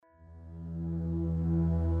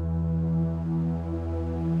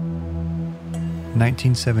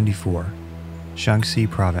1974, Shaanxi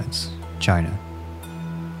Province, China.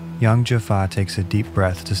 Young Jaffa takes a deep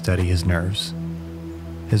breath to steady his nerves.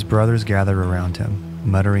 His brothers gather around him,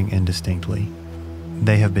 muttering indistinctly.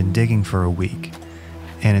 They have been digging for a week,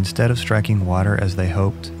 and instead of striking water as they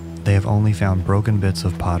hoped, they have only found broken bits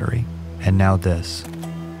of pottery, and now this.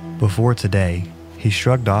 Before today, he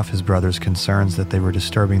shrugged off his brothers' concerns that they were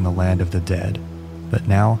disturbing the land of the dead, but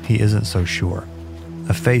now he isn't so sure.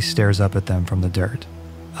 A face stares up at them from the dirt,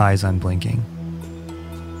 eyes unblinking.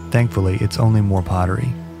 Thankfully, it's only more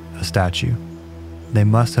pottery, a statue. They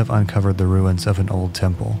must have uncovered the ruins of an old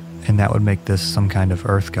temple, and that would make this some kind of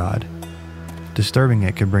earth god. Disturbing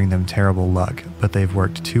it could bring them terrible luck, but they've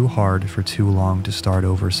worked too hard for too long to start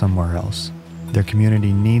over somewhere else. Their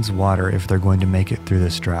community needs water if they're going to make it through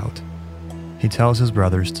this drought. He tells his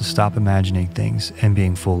brothers to stop imagining things and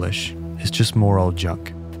being foolish. It's just more old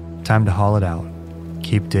junk. Time to haul it out,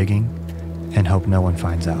 keep digging, and hope no one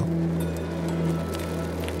finds out.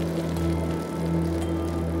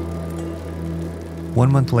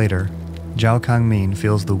 One month later, Zhao Kangmin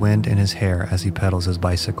feels the wind in his hair as he pedals his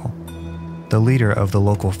bicycle. The leader of the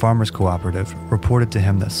local farmers cooperative reported to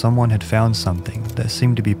him that someone had found something that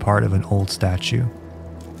seemed to be part of an old statue.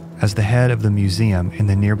 As the head of the museum in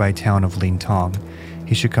the nearby town of Lintong,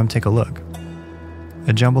 he should come take a look.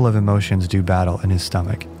 A jumble of emotions do battle in his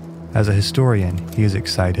stomach. As a historian, he is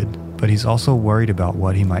excited, but he's also worried about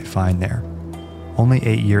what he might find there. Only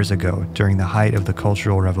 8 years ago, during the height of the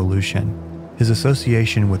Cultural Revolution, his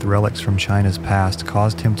association with relics from China's past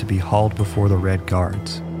caused him to be hauled before the Red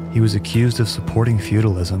Guards. He was accused of supporting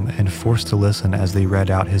feudalism and forced to listen as they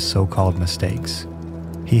read out his so-called mistakes.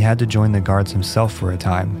 He had to join the guards himself for a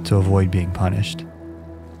time to avoid being punished.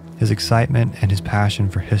 His excitement and his passion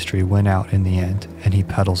for history win out in the end, and he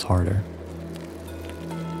pedals harder.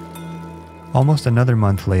 Almost another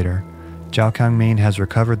month later, Zhao Kangmin has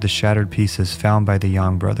recovered the shattered pieces found by the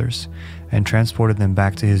Yang brothers and transported them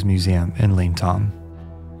back to his museum in Lintong.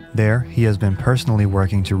 There, he has been personally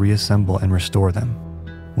working to reassemble and restore them.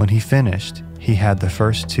 When he finished, he had the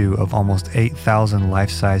first two of almost 8,000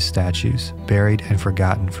 life-size statues buried and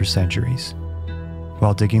forgotten for centuries.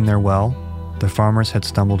 While digging their well, the farmers had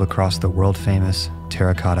stumbled across the world-famous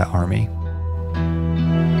Terracotta Army.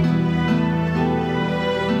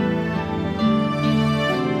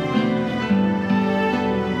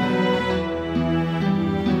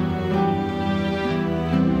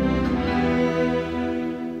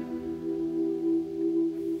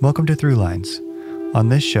 Welcome to Throughlines. On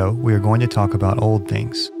this show, we are going to talk about old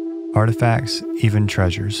things, artifacts, even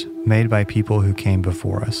treasures, made by people who came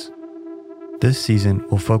before us. This season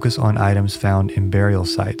will focus on items found in burial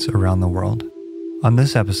sites around the world. On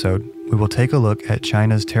this episode, we will take a look at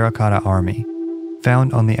China's Terracotta Army,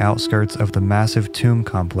 found on the outskirts of the massive tomb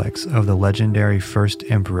complex of the legendary first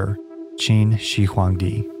emperor, Qin Shi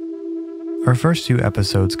Huangdi. Our first two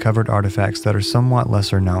episodes covered artifacts that are somewhat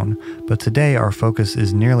lesser known, but today our focus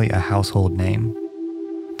is nearly a household name.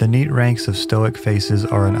 The neat ranks of stoic faces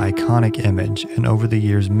are an iconic image, and over the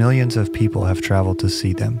years millions of people have traveled to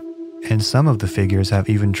see them. And some of the figures have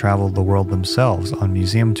even traveled the world themselves on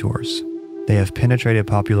museum tours. They have penetrated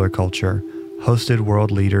popular culture, hosted world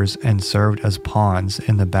leaders, and served as pawns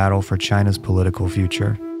in the battle for China's political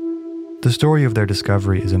future. The story of their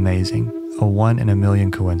discovery is amazing, a 1 in a million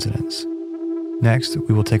coincidence. Next,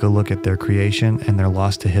 we will take a look at their creation and their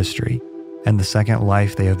loss to history, and the second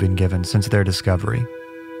life they have been given since their discovery.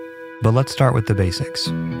 But let's start with the basics.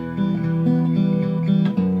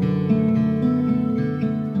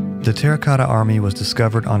 The Terracotta Army was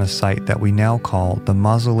discovered on a site that we now call the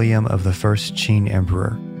Mausoleum of the First Qin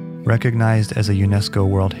Emperor, recognized as a UNESCO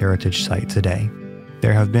World Heritage Site today.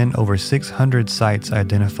 There have been over 600 sites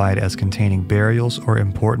identified as containing burials or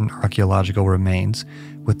important archaeological remains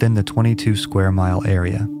within the 22 square mile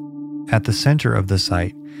area. At the center of the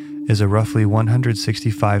site is a roughly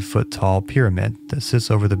 165-foot tall pyramid that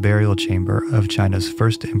sits over the burial chamber of China's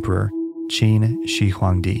first emperor, Qin Shi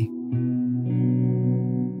Huangdi.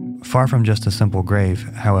 Far from just a simple grave,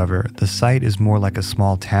 however, the site is more like a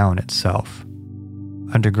small town itself.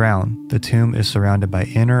 Underground, the tomb is surrounded by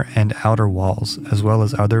inner and outer walls, as well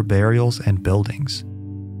as other burials and buildings.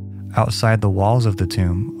 Outside the walls of the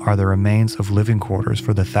tomb are the remains of living quarters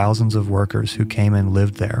for the thousands of workers who came and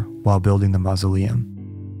lived there while building the mausoleum.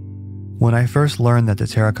 When I first learned that the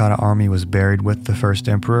Terracotta Army was buried with the first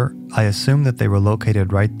emperor, I assumed that they were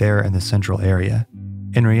located right there in the central area.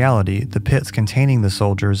 In reality, the pits containing the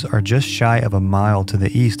soldiers are just shy of a mile to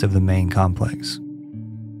the east of the main complex.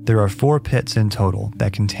 There are 4 pits in total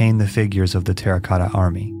that contain the figures of the Terracotta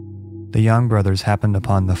Army. The Yang brothers happened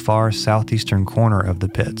upon the far southeastern corner of the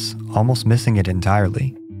pits, almost missing it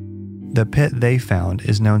entirely. The pit they found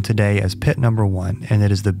is known today as Pit Number 1, and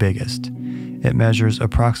it is the biggest. It measures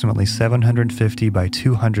approximately 750 by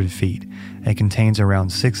 200 feet and contains around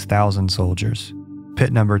 6,000 soldiers.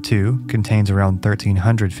 Pit Number 2 contains around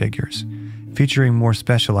 1,300 figures, featuring more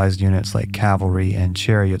specialized units like cavalry and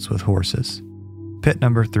chariots with horses. Pit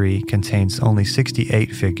Number 3 contains only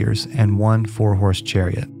 68 figures and one 4-horse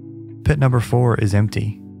chariot. Pit Number 4 is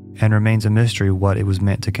empty, and remains a mystery what it was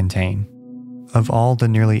meant to contain. Of all the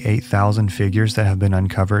nearly 8,000 figures that have been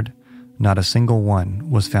uncovered, not a single one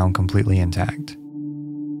was found completely intact.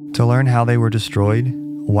 To learn how they were destroyed,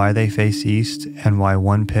 why they face east, and why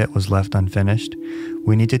one pit was left unfinished,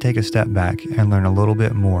 we need to take a step back and learn a little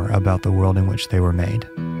bit more about the world in which they were made.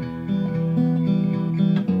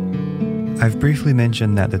 I've briefly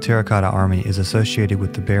mentioned that the Terracotta Army is associated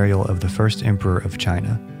with the burial of the first emperor of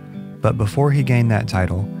China, but before he gained that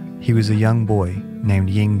title, he was a young boy named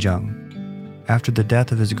Ying Zheng. After the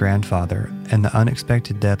death of his grandfather and the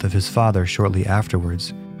unexpected death of his father shortly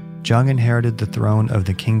afterwards, Zheng inherited the throne of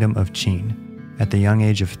the Kingdom of Qin at the young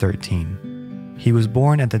age of 13. He was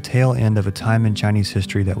born at the tail end of a time in Chinese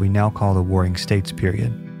history that we now call the Warring States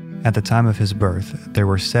period. At the time of his birth, there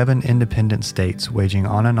were 7 independent states waging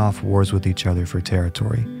on and off wars with each other for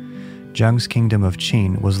territory. Zheng's Kingdom of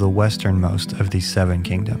Qin was the westernmost of these 7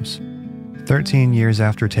 kingdoms. 13 years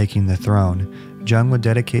after taking the throne, Zheng would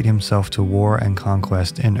dedicate himself to war and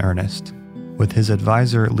conquest in earnest. With his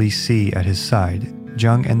advisor Li Si at his side,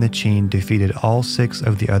 Zheng and the Qin defeated all 6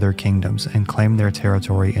 of the other kingdoms and claimed their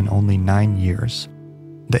territory in only 9 years.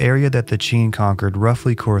 The area that the Qin conquered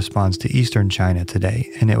roughly corresponds to eastern China today,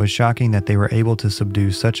 and it was shocking that they were able to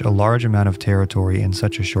subdue such a large amount of territory in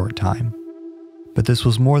such a short time. But this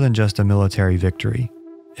was more than just a military victory.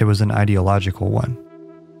 It was an ideological one.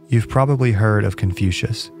 You've probably heard of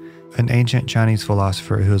Confucius, an ancient Chinese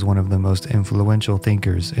philosopher who is one of the most influential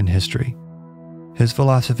thinkers in history. His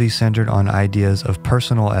philosophy centered on ideas of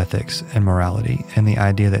personal ethics and morality, and the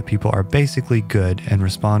idea that people are basically good and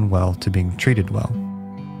respond well to being treated well.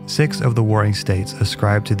 6 of the warring states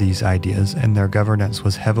ascribed to these ideas, and their governance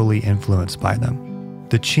was heavily influenced by them.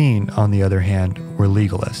 The Qin, on the other hand, were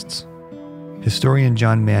legalists. Historian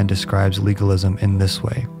John Mann describes legalism in this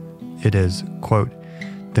way. It is, quote,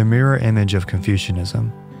 "the mirror image of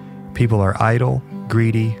Confucianism. People are idle,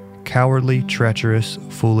 greedy, cowardly, treacherous,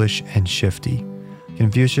 foolish, and shifty.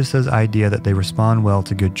 Confucius's idea that they respond well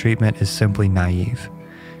to good treatment is simply naive.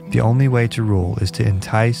 The only way to rule is to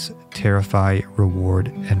entice, terrify,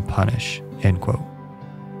 reward, and punish." End quote.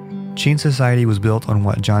 Qin society was built on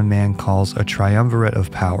what John Mann calls a triumvirate of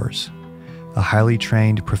powers: a highly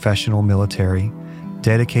trained professional military,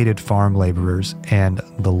 dedicated farm laborers, and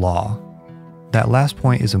the law. That last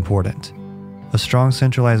point is important. A strong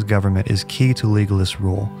centralized government is key to legalist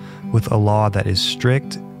rule, with a law that is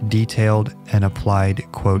strict, detailed, and applied,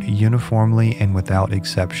 quote, uniformly and without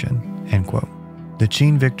exception, end quote. The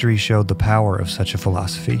Qin victory showed the power of such a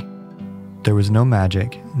philosophy. There was no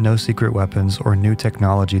magic, no secret weapons, or new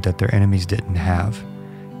technology that their enemies didn't have.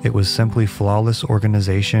 It was simply flawless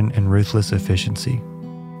organization and ruthless efficiency.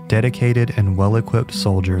 Dedicated and well-equipped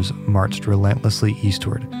soldiers marched relentlessly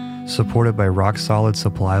eastward, supported by rock-solid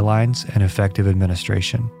supply lines and effective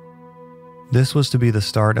administration. This was to be the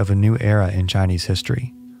start of a new era in Chinese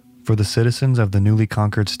history. For the citizens of the newly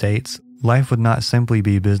conquered states, life would not simply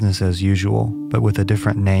be business as usual, but with a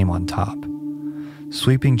different name on top.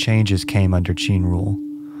 Sweeping changes came under Qin rule.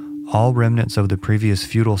 All remnants of the previous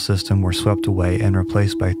feudal system were swept away and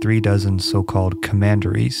replaced by 36 so-called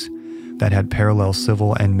commanderies that had parallel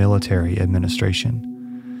civil and military administration.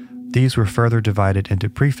 These were further divided into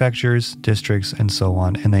prefectures, districts, and so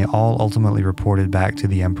on, and they all ultimately reported back to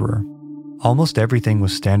the emperor. Almost everything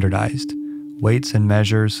was standardized: weights and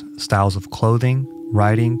measures, styles of clothing,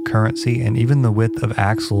 writing, currency, and even the width of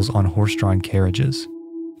axles on horse-drawn carriages.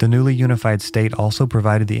 The newly unified state also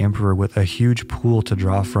provided the emperor with a huge pool to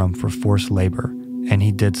draw from for forced labor, and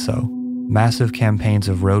he did so. Massive campaigns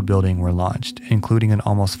of road building were launched, including an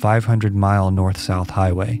almost 500-mile north-south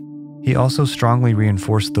highway. He also strongly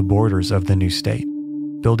reinforced the borders of the new state,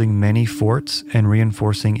 building many forts and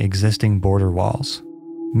reinforcing existing border walls.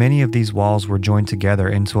 Many of these walls were joined together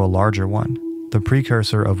into a larger one, the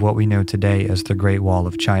precursor of what we know today as the Great Wall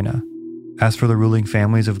of China. As for the ruling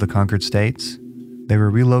families of the conquered states, they were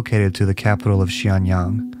relocated to the capital of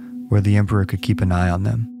Xianyang, where the emperor could keep an eye on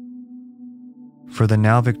them. For the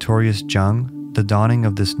now victorious Zheng, the dawning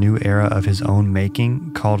of this new era of his own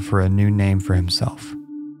making called for a new name for himself.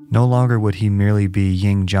 No longer would he merely be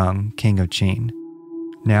Ying Zheng, king of Qin.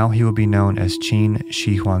 Now he will be known as Qin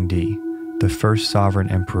Shi Huangdi, the first sovereign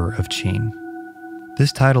emperor of Qin.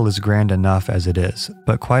 This title is grand enough as it is,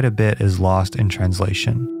 but quite a bit is lost in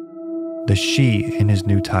translation. The Shi in his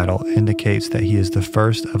new title indicates that he is the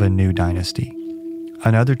first of a new dynasty.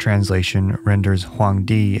 Another translation renders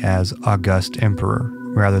Huangdi as August Emperor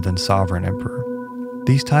rather than Sovereign Emperor.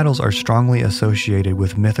 These titles are strongly associated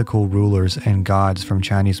with mythical rulers and gods from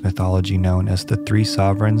Chinese mythology known as the Three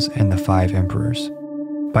Sovereigns and the Five Emperors.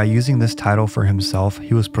 By using this title for himself,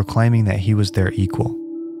 he was proclaiming that he was their equal.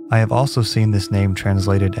 I have also seen this name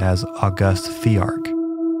translated as August Thearch,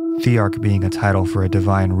 Thearch being a title for a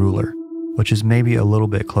divine ruler, which is maybe a little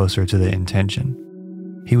bit closer to the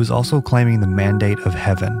intention. He was also claiming the mandate of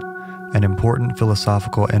heaven, an important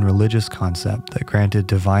philosophical and religious concept that granted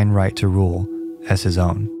divine right to rule as his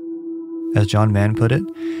own. As John Mann put it,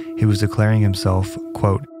 he was declaring himself,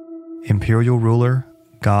 quote, imperial ruler,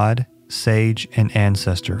 god, sage, and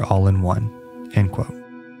ancestor all in one, end quote.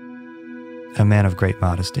 A man of great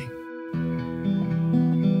modesty.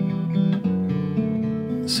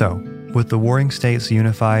 So, with the warring states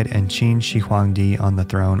unified and Qin Shi Huangdi on the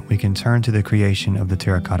throne, we can turn to the creation of the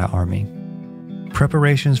Terracotta Army.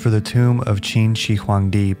 Preparations for the tomb of Qin Shi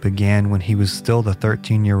Huangdi began when he was still the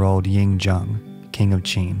 13-year-old Ying Zheng, king of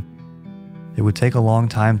Qin. It would take a long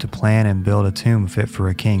time to plan and build a tomb fit for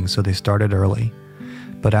a king, so they started early.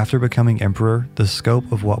 But after becoming emperor, the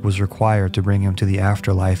scope of what was required to bring him to the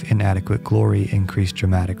afterlife in adequate glory increased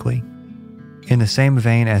dramatically. In the same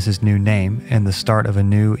vein as his new name and the start of a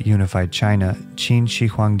new unified China, Qin Shi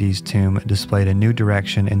Huangdi's tomb displayed a new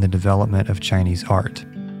direction in the development of Chinese art.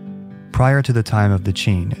 Prior to the time of the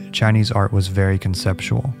Qin, Chinese art was very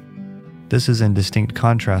conceptual. This is in distinct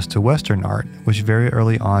contrast to Western art, which very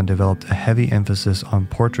early on developed a heavy emphasis on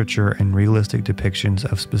portraiture and realistic depictions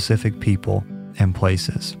of specific people and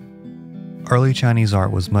places. Early Chinese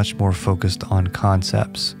art was much more focused on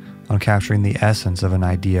concepts, on capturing the essence of an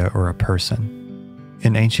idea or a person.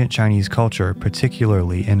 In ancient Chinese culture,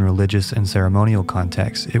 particularly in religious and ceremonial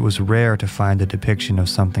contexts, it was rare to find a depiction of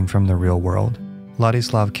something from the real world.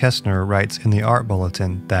 Ladislav Kestner writes in the Art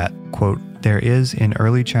Bulletin that, quote, there is in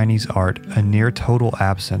early Chinese art a near total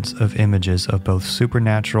absence of images of both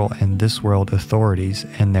supernatural and this world authorities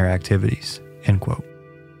and their activities, end quote.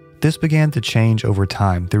 This began to change over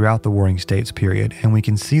time throughout the Warring States period, and we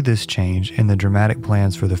can see this change in the dramatic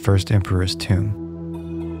plans for the first emperor's tomb.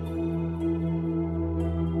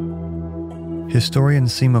 Historian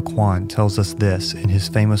Sima Quan tells us this in his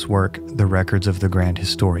famous work, The Records of the Grand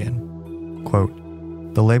Historian. Quote,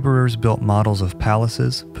 the laborers built models of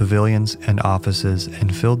palaces, pavilions, and offices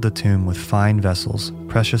and filled the tomb with fine vessels,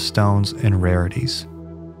 precious stones, and rarities.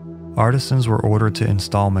 Artisans were ordered to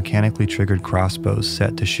install mechanically triggered crossbows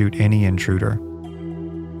set to shoot any intruder.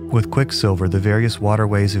 With quicksilver, the various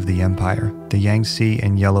waterways of the empire, the Yangtze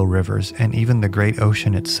and Yellow rivers, and even the great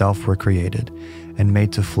ocean itself were created and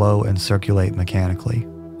made to flow and circulate mechanically.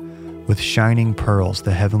 With shining pearls,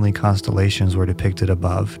 the heavenly constellations were depicted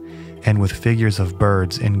above, and with figures of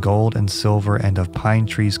birds in gold and silver and of pine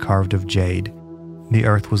trees carved of jade, the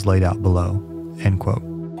earth was laid out below, end quote.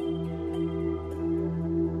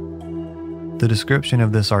 The description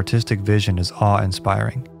of this artistic vision is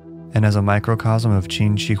awe-inspiring, and as a microcosm of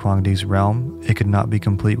Qin Shi Huangdi's realm, it could not be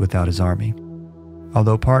complete without his army.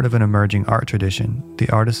 Although part of an emerging art tradition, the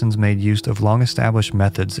artisans made use of long-established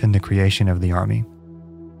methods in the creation of the army.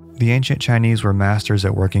 The ancient Chinese were masters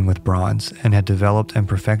at working with bronze and had developed and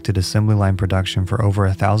perfected assembly line production for over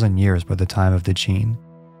 1,000 years by the time of the Qin.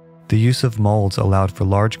 The use of molds allowed for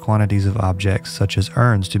large quantities of objects such as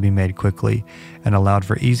urns to be made quickly and allowed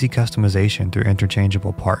for easy customization through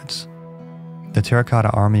interchangeable parts. The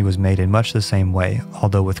terracotta army was made in much the same way,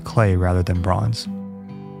 although with clay rather than bronze.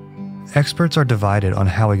 Experts are divided on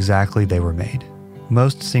how exactly they were made.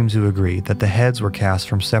 Most seem to agree that the heads were cast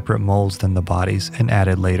from separate molds than the bodies and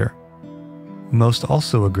added later. Most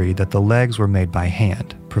also agree that the legs were made by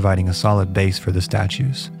hand, providing a solid base for the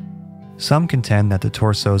statues. Some contend that the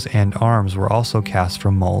torsos and arms were also cast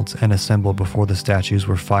from molds and assembled before the statues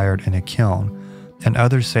were fired in a kiln, and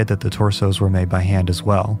others say that the torsos were made by hand as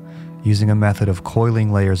well, using a method of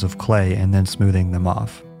coiling layers of clay and then smoothing them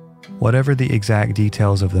off. Whatever the exact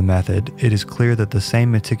details of the method, it is clear that the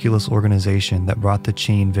same meticulous organization that brought the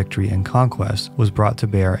Qin victory and conquest was brought to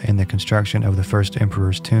bear in the construction of the first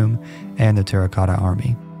emperor's tomb and the terracotta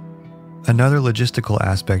army. Another logistical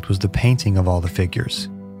aspect was the painting of all the figures.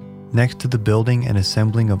 Next to the building and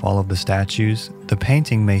assembling of all of the statues, the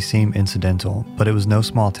painting may seem incidental, but it was no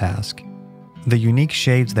small task. The unique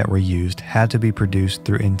shades that were used had to be produced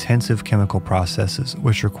through intensive chemical processes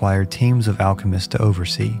which required teams of alchemists to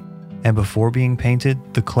oversee. And before being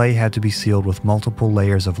painted, the clay had to be sealed with multiple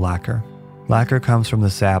layers of lacquer. Lacquer comes from the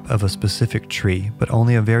sap of a specific tree, but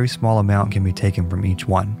only a very small amount can be taken from each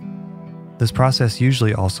one. This process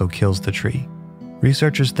usually also kills the tree.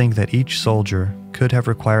 Researchers think that each soldier could have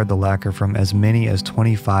required the lacquer from as many as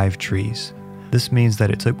 25 trees. This means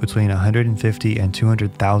that it took between 150 and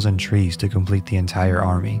 200,000 trees to complete the entire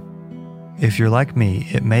army. If you're like me,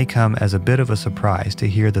 it may come as a bit of a surprise to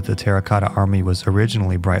hear that the terracotta army was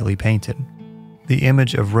originally brightly painted. The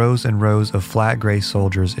image of rows and rows of flat gray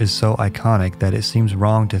soldiers is so iconic that it seems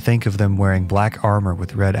wrong to think of them wearing black armor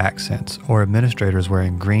with red accents, or administrators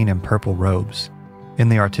wearing green and purple robes. In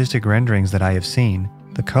the artistic renderings that I have seen,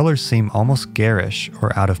 the colors seem almost garish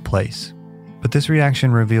or out of place. But this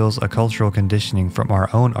reaction reveals a cultural conditioning from our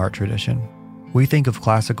own art tradition. We think of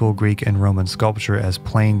classical Greek and Roman sculpture as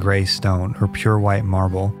plain gray stone or pure white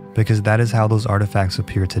marble because that is how those artifacts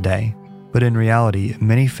appear today. But in reality,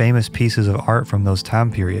 many famous pieces of art from those time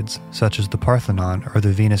periods, such as the Parthenon or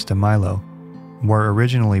the Venus de Milo, were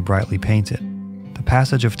originally brightly painted. The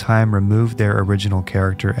passage of time removed their original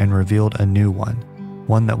character and revealed a new one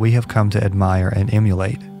that we have come to admire and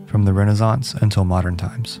emulate from the Renaissance until modern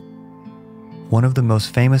times. One of the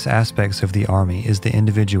most famous aspects of the army is the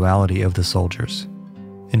individuality of the soldiers.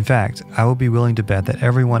 In fact, I will be willing to bet that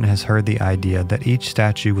everyone has heard the idea that each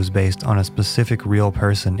statue was based on a specific real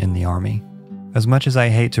person in the army. As much as I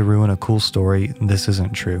hate to ruin a cool story, this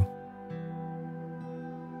isn't true.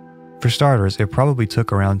 For starters, it probably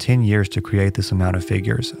took around 10 years to create this amount of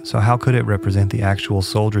figures, so how could it represent the actual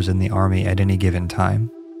soldiers in the army at any given time?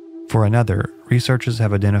 For another, researchers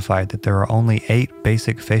have identified that there are only 8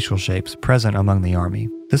 basic facial shapes present among the army.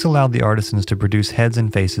 This allowed the artisans to produce heads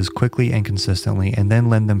and faces quickly and consistently and then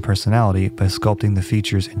lend them personality by sculpting the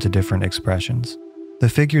features into different expressions. The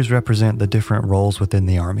figures represent the different roles within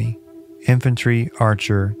the army: infantry,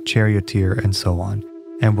 archer, charioteer, and so on,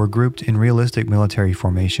 and were grouped in realistic military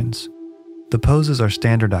formations. The poses are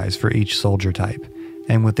standardized for each soldier type,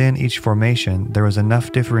 and within each formation there is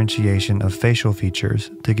enough differentiation of facial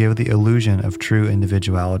features to give the illusion of true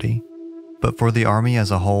individuality. But for the army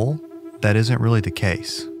as a whole, that isn't really the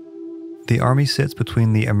case. The army sits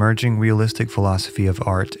between the emerging realistic philosophy of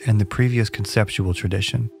art and the previous conceptual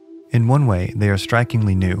tradition. In one way, they are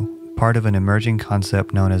strikingly new, part of an emerging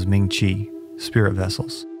concept known as Ming Chi, spirit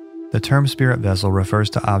vessels. The term spirit vessel refers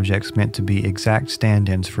to objects meant to be exact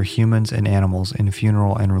stand-ins for humans and animals in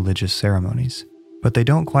funeral and religious ceremonies. But they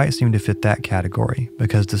don't quite seem to fit that category,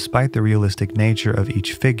 because despite the realistic nature of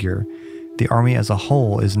each figure, the army as a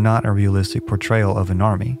whole is not a realistic portrayal of an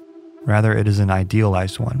army. Rather, it is an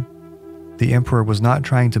idealized one. The emperor was not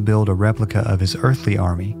trying to build a replica of his earthly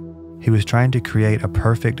army. He was trying to create a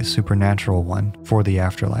perfect supernatural one for the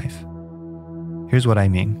afterlife. Here's what I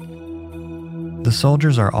mean. The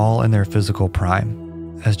soldiers are all in their physical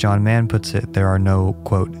prime. As John Mann puts it, there are no,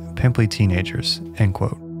 quote, pimply teenagers, end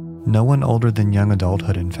quote. No one older than young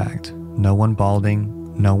adulthood, in fact. No one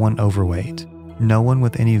balding, no one overweight. No one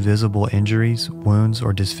with any visible injuries, wounds,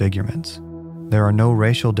 or disfigurements. There are no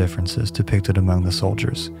racial differences depicted among the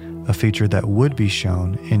soldiers, a feature that would be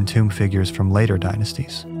shown in tomb figures from later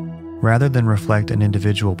dynasties. Rather than reflect an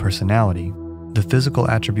individual personality, the physical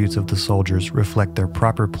attributes of the soldiers reflect their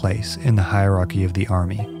proper place in the hierarchy of the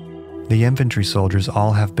army. The infantry soldiers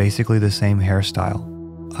all have basically the same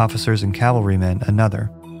hairstyle, officers and cavalrymen another.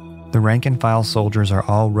 The rank-and-file soldiers are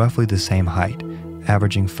all roughly the same height,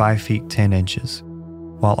 averaging 5 feet 10 inches,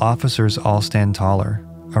 while officers all stand taller,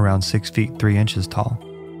 around 6 feet 3 inches tall.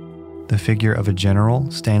 The figure of a general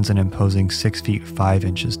stands an imposing 6 feet 5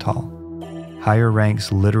 inches tall. Higher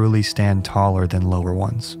ranks literally stand taller than lower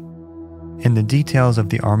ones. In the details of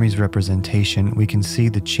the army's representation, we can see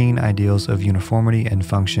the Qin ideals of uniformity and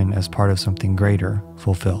function as part of something greater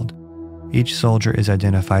fulfilled. Each soldier is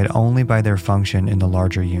identified only by their function in the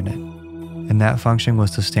larger unit, and that function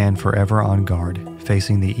was to stand forever on guard,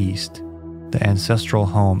 facing the east, the ancestral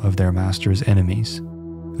home of their master's enemies,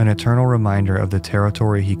 an eternal reminder of the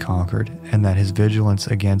territory he conquered and that his vigilance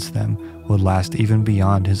against them would last even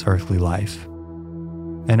beyond his earthly life.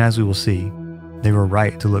 And as we will see, they were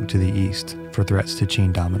right to look to the east for threats to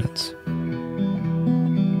Qin dominance.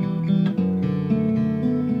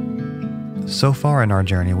 So far in our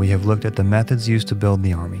journey, we have looked at the methods used to build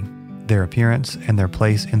the army, their appearance, and their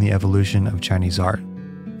place in the evolution of Chinese art.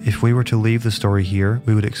 If we were to leave the story here,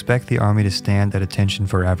 we would expect the army to stand at attention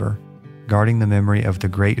forever, guarding the memory of the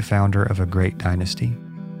great founder of a great dynasty.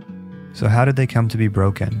 So how did they come to be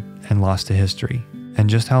broken and lost to history? And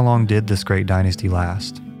just how long did this great dynasty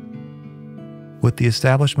last? With the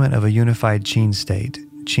establishment of a unified Qin state,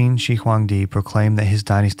 Qin Shi Huangdi proclaimed that his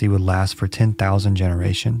dynasty would last for 10,000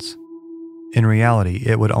 generations. In reality,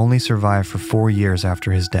 it would only survive for 4 years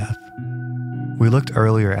after his death. We looked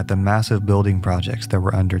earlier at the massive building projects that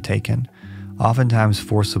were undertaken, oftentimes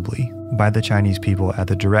forcibly, by the Chinese people at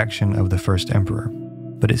the direction of the first emperor.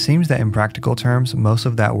 But it seems that in practical terms, most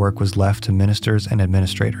of that work was left to ministers and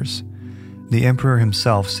administrators. The emperor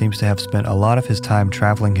himself seems to have spent a lot of his time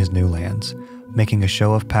traveling his new lands, making a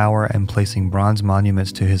show of power and placing bronze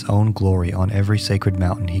monuments to his own glory on every sacred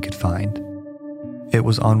mountain he could find. It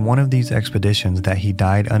was on one of these expeditions that he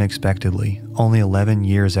died unexpectedly, only 11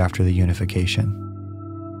 years after the unification.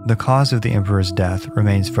 The cause of the emperor's death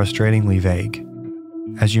remains frustratingly vague.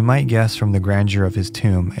 As you might guess from the grandeur of his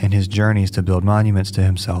tomb and his journeys to build monuments to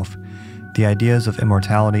himself, the ideas of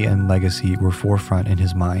immortality and legacy were forefront in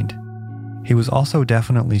his mind. He was also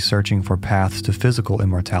definitely searching for paths to physical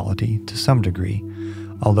immortality to some degree,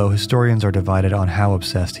 although historians are divided on how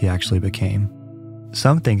obsessed he actually became.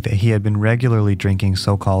 Some think that he had been regularly drinking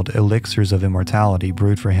so-called elixirs of immortality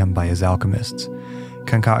brewed for him by his alchemists,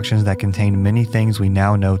 concoctions that contained many things we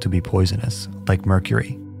now know to be poisonous, like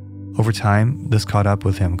mercury. Over time, this caught up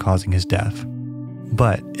with him, causing his death.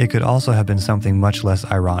 But it could also have been something much less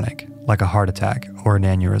ironic, like a heart attack or an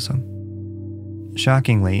aneurysm.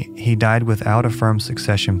 Shockingly, he died without a firm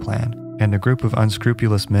succession plan, and a group of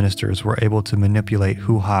unscrupulous ministers were able to manipulate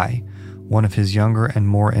Hu Hai, one of his younger and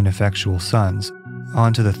more ineffectual sons,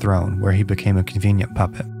 onto the throne where he became a convenient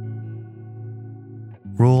puppet.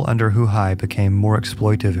 Rule under Hu Hai became more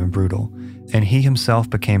exploitive and brutal, and he himself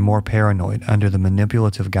became more paranoid under the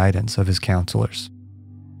manipulative guidance of his counselors.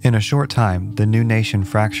 In a short time, the new nation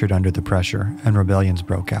fractured under the pressure, and rebellions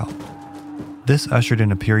broke out. This ushered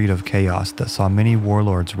in a period of chaos that saw many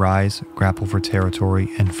warlords rise, grapple for territory,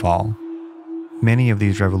 and fall. Many of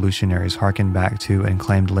these revolutionaries harkened back to and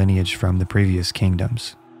claimed lineage from the previous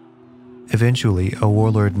kingdoms. Eventually, a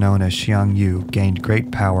warlord known as Xiang Yu gained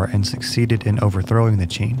great power and succeeded in overthrowing the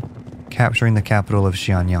Qin, capturing the capital of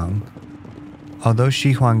Xianyang. Although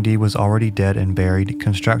Shi Huangdi was already dead and buried,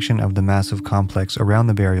 construction of the massive complex around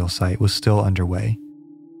the burial site was still underway.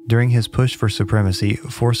 During his push for supremacy,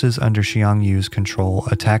 forces under Xiang Yu's control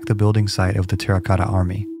attacked the building site of the Terracotta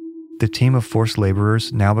Army. The team of forced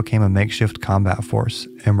laborers now became a makeshift combat force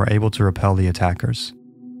and were able to repel the attackers.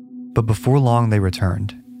 But before long they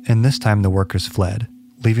returned, and this time the workers fled,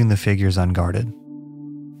 leaving the figures unguarded.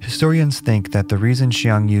 Historians think that the reason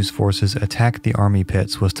Xiang Yu's forces attacked the army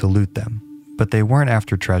pits was to loot them, but they weren't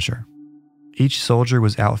after treasure. Each soldier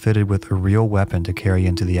was outfitted with a real weapon to carry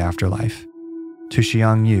into the afterlife. To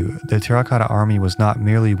Xiang Yu, the Terracotta Army was not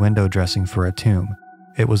merely window dressing for a tomb,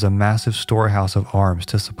 it was a massive storehouse of arms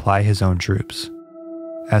to supply his own troops.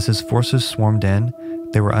 As his forces swarmed in,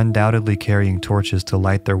 they were undoubtedly carrying torches to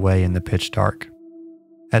light their way in the pitch dark.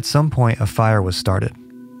 At some point, a fire was started.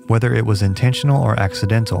 Whether it was intentional or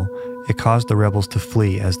accidental, it caused the rebels to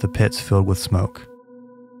flee as the pits filled with smoke.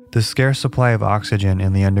 The scarce supply of oxygen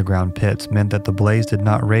in the underground pits meant that the blaze did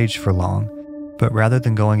not rage for long, but rather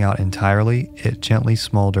than going out entirely, it gently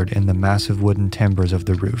smoldered in the massive wooden timbers of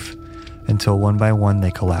the roof, until one by one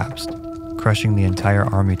they collapsed, crushing the entire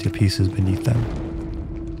army to pieces beneath them.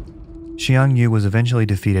 Xiang Yu was eventually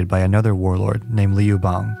defeated by another warlord named Liu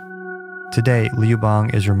Bang. Today, Liu Bang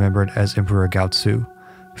is remembered as Emperor Gaozu,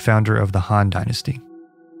 founder of the Han Dynasty.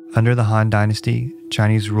 Under the Han Dynasty,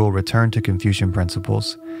 Chinese rule returned to Confucian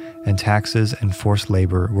principles, and taxes and forced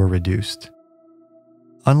labor were reduced.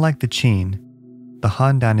 Unlike the Qin, the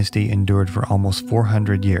Han Dynasty endured for almost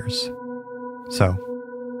 400 years. So,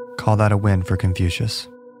 call that a win for Confucius.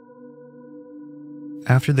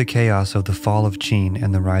 After the chaos of the fall of Qin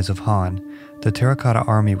and the rise of Han, the Terracotta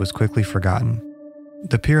Army was quickly forgotten.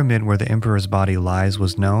 The pyramid where the emperor's body lies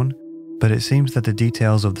was known, but it seems that the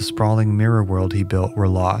details of the sprawling mirror world he built were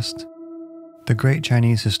lost. The great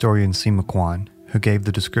Chinese historian Sima Qian, who gave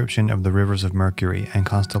the description of the rivers of Mercury and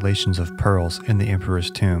constellations of pearls in the emperor's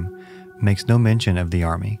tomb, makes no mention of the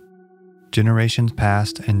army. Generations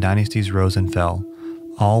passed and dynasties rose and fell,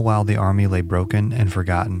 all while the army lay broken and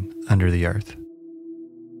forgotten under the earth.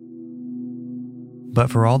 But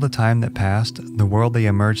for all the time that passed, the world they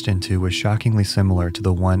emerged into was shockingly similar to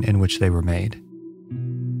the one in which they were made.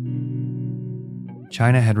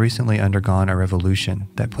 China had recently undergone a revolution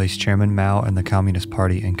that placed Chairman Mao and the Communist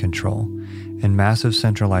Party in control, and massive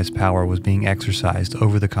centralized power was being exercised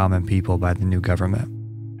over the common people by the new government.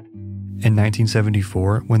 In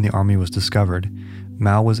 1974, when the army was discovered,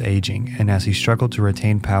 Mao was aging, and as he struggled to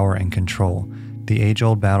retain power and control, the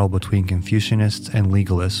age-old battle between Confucianists and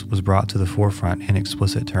legalists was brought to the forefront in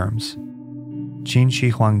explicit terms. Qin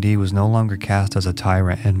Shi Huangdi was no longer cast as a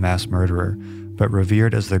tyrant and mass murderer, but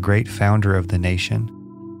revered as the great founder of the nation.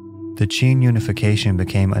 The Qin unification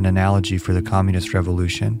became an analogy for the Communist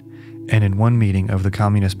Revolution, and in one meeting of the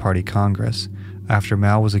Communist Party Congress, after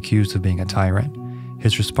Mao was accused of being a tyrant,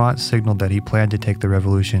 his response signaled that he planned to take the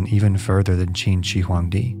revolution even further than Qin Shi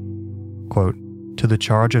Huangdi. Quote, "To the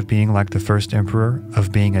charge of being like the first emperor,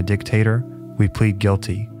 of being a dictator, we plead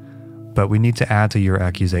guilty, but we need to add to your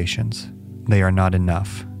accusations. They are not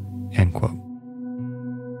enough." End quote.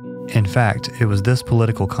 In fact, it was this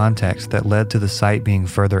political context that led to the site being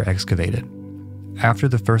further excavated. After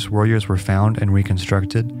the first warriors were found and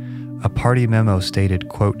reconstructed, a party memo stated,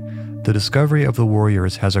 quote, "The discovery of the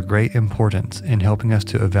warriors has a great importance in helping us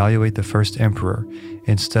to evaluate the first emperor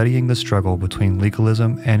in studying the struggle between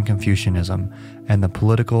legalism and Confucianism and the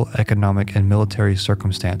political, economic, and military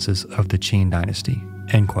circumstances of the Qin dynasty."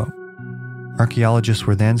 End quote. Archaeologists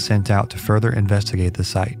were then sent out to further investigate the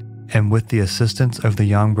site, and with the assistance of the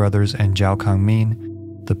Yang brothers and Zhao Kangmin,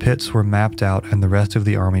 the pits were mapped out and the rest of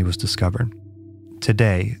the army was discovered.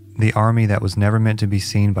 Today, the army that was never meant to be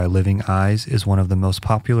seen by living eyes is one of the most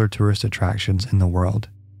popular tourist attractions in the world.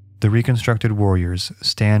 The reconstructed warriors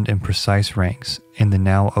stand in precise ranks in the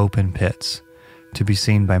now open pits to be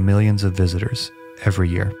seen by millions of visitors every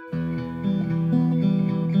year.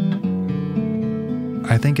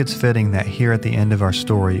 I think it's fitting that here at the end of our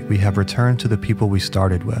story, we have returned to the people we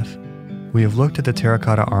started with. We have looked at the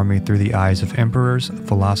terracotta army through the eyes of emperors,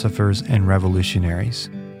 philosophers, and revolutionaries.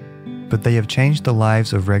 But they have changed the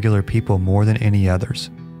lives of regular people more than any others,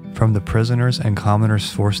 from the prisoners and commoners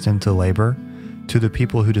forced into labor to the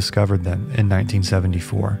people who discovered them in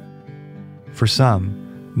 1974. For some,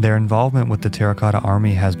 their involvement with the terracotta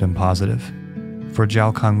army has been positive. For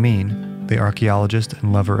Zhao Kangmin, the archaeologist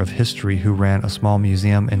and lover of history who ran a small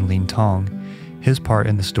museum in Lintong, his part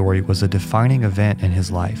in the story was a defining event in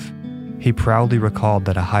his life. He proudly recalled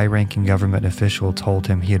that a high-ranking government official told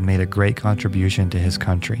him he had made a great contribution to his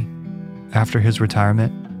country. After his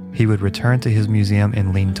retirement, he would return to his museum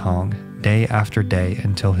in Lintong day after day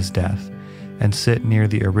until his death, and sit near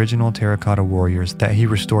the original terracotta warriors that he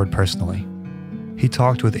restored personally. He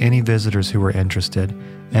talked with any visitors who were interested,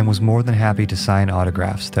 and was more than happy to sign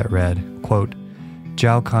autographs that read, quote,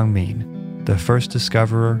 "Zhao Kangmin, the first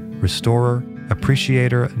discoverer, restorer,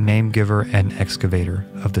 appreciator, name-giver, and excavator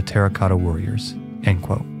of the terracotta warriors," end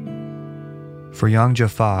quote. For Yang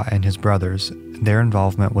Jaffa and his brothers, their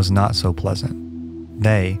involvement was not so pleasant.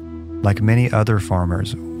 They, like many other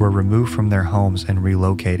farmers, were removed from their homes and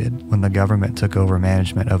relocated when the government took over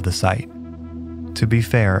management of the site. To be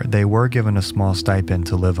fair, they were given a small stipend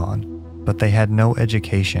to live on, but they had no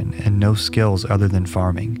education and no skills other than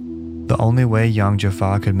farming. The only way Yang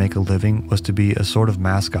Jaffa could make a living was to be a sort of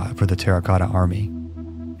mascot for the terracotta army.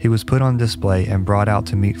 He was put on display and brought out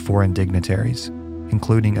to meet foreign dignitaries,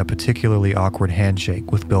 including a particularly awkward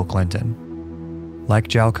handshake with Bill Clinton. Like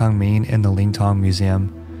Zhao Kangmin in the Lintong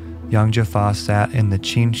Museum, Yang Jaffa sat in the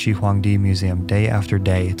Qin Shi Huangdi Museum day after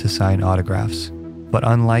day to sign autographs, but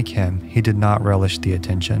unlike him, he did not relish the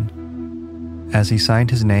attention. As he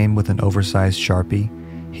signed his name with an oversized Sharpie,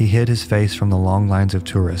 he hid his face from the long lines of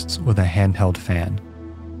tourists with a handheld fan.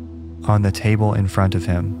 On the table in front of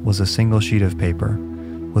him was a single sheet of paper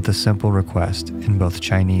with a simple request in both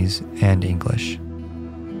Chinese and English.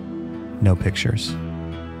 No pictures.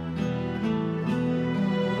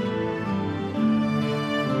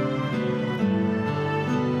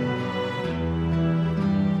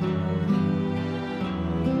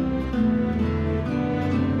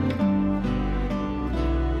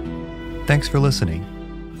 Thanks for listening.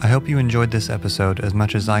 I hope you enjoyed this episode as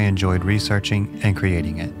much as I enjoyed researching and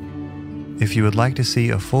creating it. If you would like to see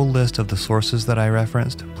a full list of the sources that I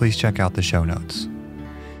referenced, please check out the show notes.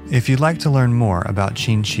 If you'd like to learn more about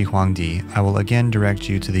Qin Shi Huangdi, I will again direct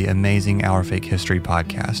you to the amazing Our Fake History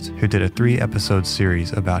podcast, who did a 3-episode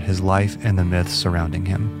series about his life and the myths surrounding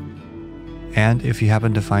him. And if you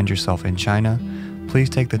happen to find yourself in China, please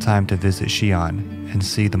take the time to visit Xi'an and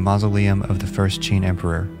see the mausoleum of the first Qin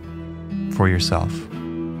emperor for yourself.